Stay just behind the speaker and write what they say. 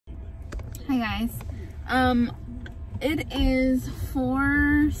Hi guys. It is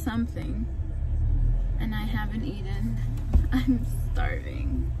 4 something and I haven't eaten. I'm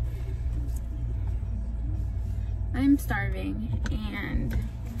starving. I'm starving and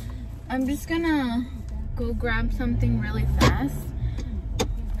I'm just gonna go grab something really fast.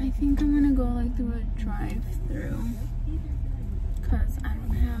 I think I'm gonna go like through a drive-through because I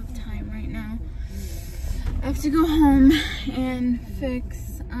don't have time right now. I have to go home and fix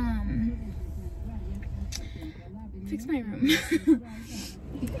my room.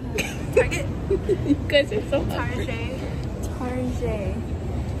 Target. You guys are so Target.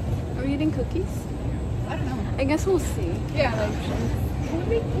 Are we eating cookies? I don't know. I guess we'll see. Yeah.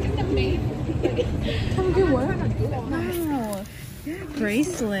 No.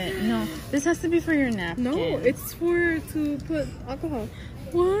 Bracelet. No. This has to be for your napkin. No, it's to put alcohol.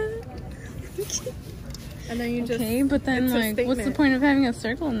 What? And then you just. Okay, but then like, what's the point of having a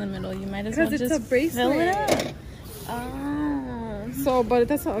circle in the middle? You might as well just fill it up. Oh. So, but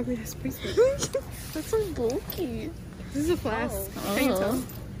that's an ugly ass bracelet. That's so bulky. This is a flask. Oh. Can you tell?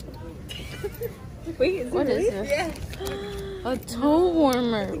 Wait, What is this? Yeah. A toe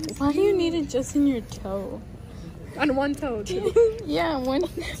warmer. Why do you need it just in your toe? On one toe, too. Yeah, one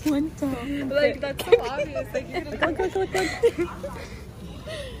toe. Like, that's so obvious. Like, you're gonna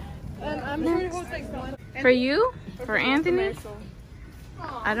I'm sure it holds like one. For you? For Anthony?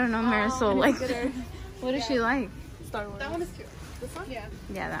 I don't know Marisol. Like, what does she like? Star Wars. That one is cute. This one? Yeah.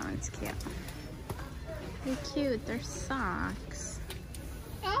 Yeah, that one's cute. They're cute. They're socks.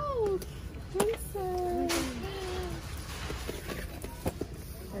 Oh, princess.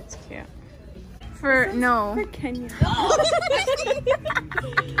 That's cute. For Kenya.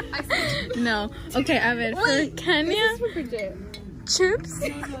 No. Okay, Evan. For Kenya. This is for Bridget. Chips?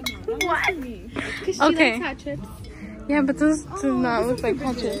 No. What? Because she Okay. likes hot chips. Yeah, but this does not look like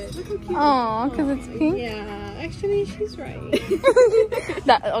hot chips. Oh, because it's pink? Yeah, actually, she's right.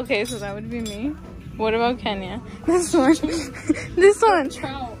 Okay, so that would be me. What about Kenya? This one. This one.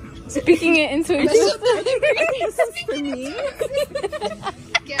 Trout. Speaking it into existence. This is for me.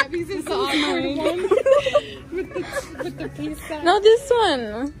 Gabby's is the awkward one. with the peace sign. No, this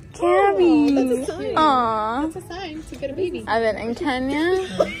one. Gabby. That's a sign. Aww. That's a sign to get a baby. Evan and Kenya.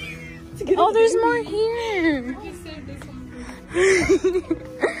 Oh, there's more here.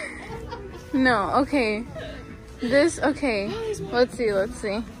 No, okay. Okay. Let's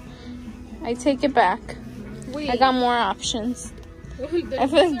see. I take it back. Wait. I got more options. I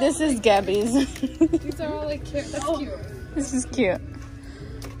feel like this is Gabby's. These are all like cute. That's cute. This is cute.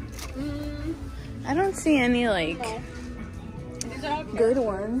 I don't see any like These are all good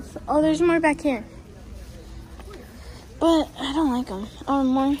ones. Oh, there's more back here. But I don't like them. Oh,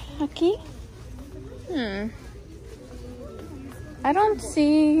 more aquí? I don't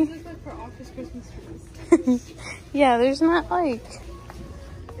see. These are for office Christmas trees. Yeah, there's not like.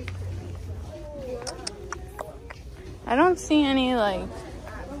 I don't see any like.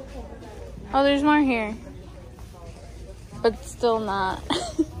 Oh, there's more here. But still not.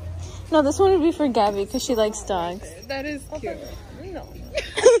 No, this one would be for Gabby because she likes dogs. That is cute. No.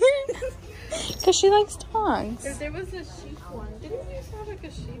 Because she likes dogs. If there was a sheep one, didn't you used to have like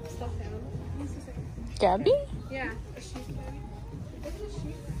a sheep stuffed animal? Gabby? Yeah, a sheep. What's a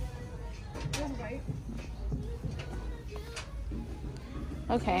sheep? It was white.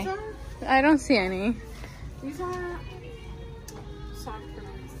 Okay. I don't see any. These are soft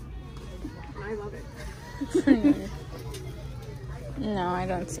pronouns. And I love it. No, I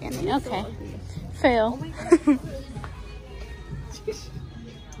don't see any. Okay. Fail.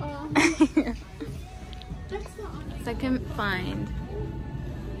 Second find.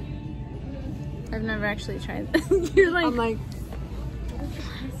 I've never actually tried this. You're like, I'm like,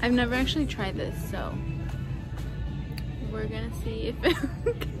 I've never actually tried this, so we're gonna see if it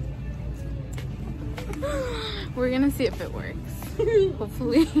we're gonna see if it works.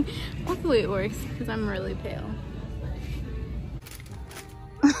 Hopefully it works because I'm really pale.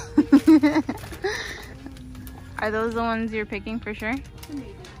 Are those the ones you're picking for sure?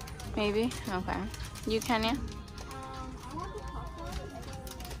 Maybe? Okay. You, Kenya?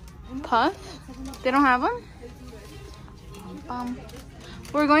 Puff? They don't have them?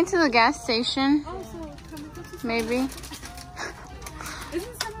 We're going to the gas station. Maybe.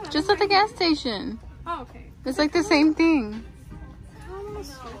 Just at the gas station. oh, okay. It's like the same thing.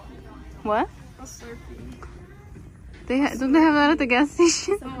 What? Don't they have that at the gas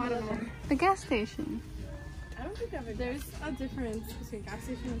station? Oh, I don't know. The gas station. I don't think there's a difference between gas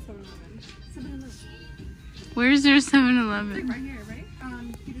station and 7-Eleven. 7-Eleven. Where's your Like 7-Eleven? right here, right?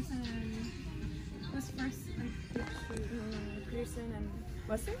 Peterson. This first, like, Peterson and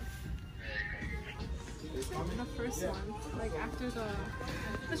Western. The first one, like after the.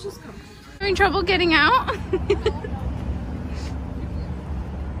 Let's just come. Having trouble getting out?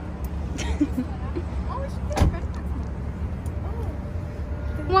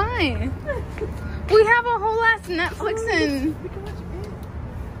 Why? We have a whole ass Netflix and.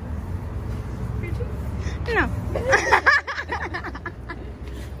 No.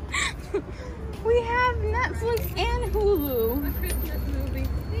 We have Netflix and Hulu. A Christmas movie.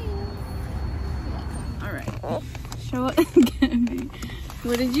 Alright. Show it again.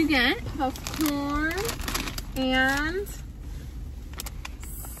 What did you get? Popcorn and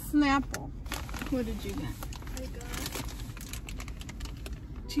Snapple. What did you get? I got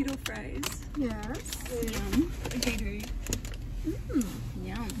Cheeto fries. Yes. Yum. Gatorade.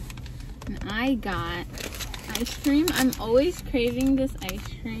 Yum. And I got ice cream. I'm always craving this ice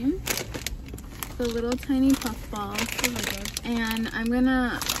cream. The little tiny puff balls. Oh my god. And I'm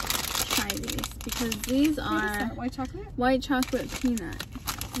gonna try these because these What is are that? White chocolate? white chocolate peanut.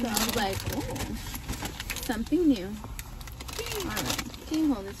 So I was like, oh, something new. Alright. Can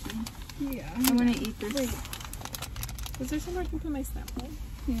you hold this one? Yeah. I wanna eat this. Wait. Is there somewhere I can put my Snapple?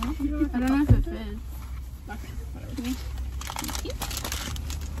 Yeah. You know I don't know if it fits. Okay, whatever. Thank you.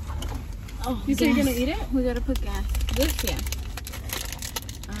 Oh, You say you're gonna eat it? We gotta put gas. This, yeah.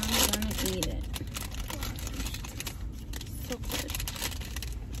 I'm gonna eat it. So good.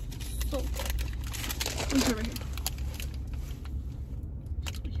 So good. Okay, right here.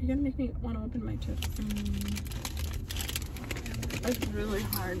 You're gonna make me want to open my chips. It's really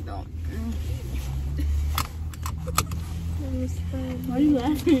hard though. Why are you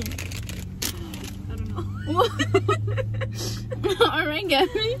laughing? I don't know. Alright,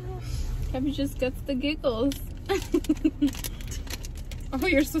 Gabby. Gabby just gets the giggles. Oh,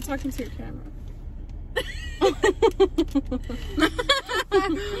 you're still talking to your camera.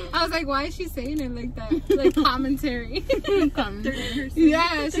 I was like, why is she saying it like that? Like commentary.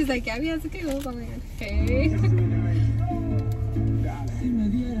 Yeah, she's like, Gabby has a giggles. I'm like, okay.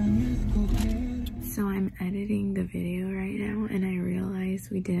 So I'm editing the video right now and I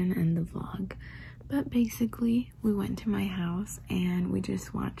realized we didn't end the vlog. But basically, we went to my house and we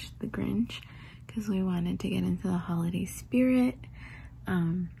just watched The Grinch because we wanted to get into the holiday spirit.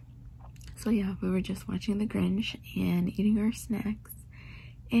 So yeah, we were just watching The Grinch and eating our snacks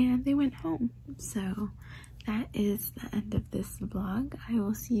and they went home. So that is the end of this vlog. I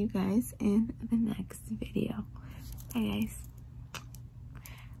will see you guys in the next video. Bye guys.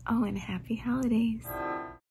 Oh, and happy holidays.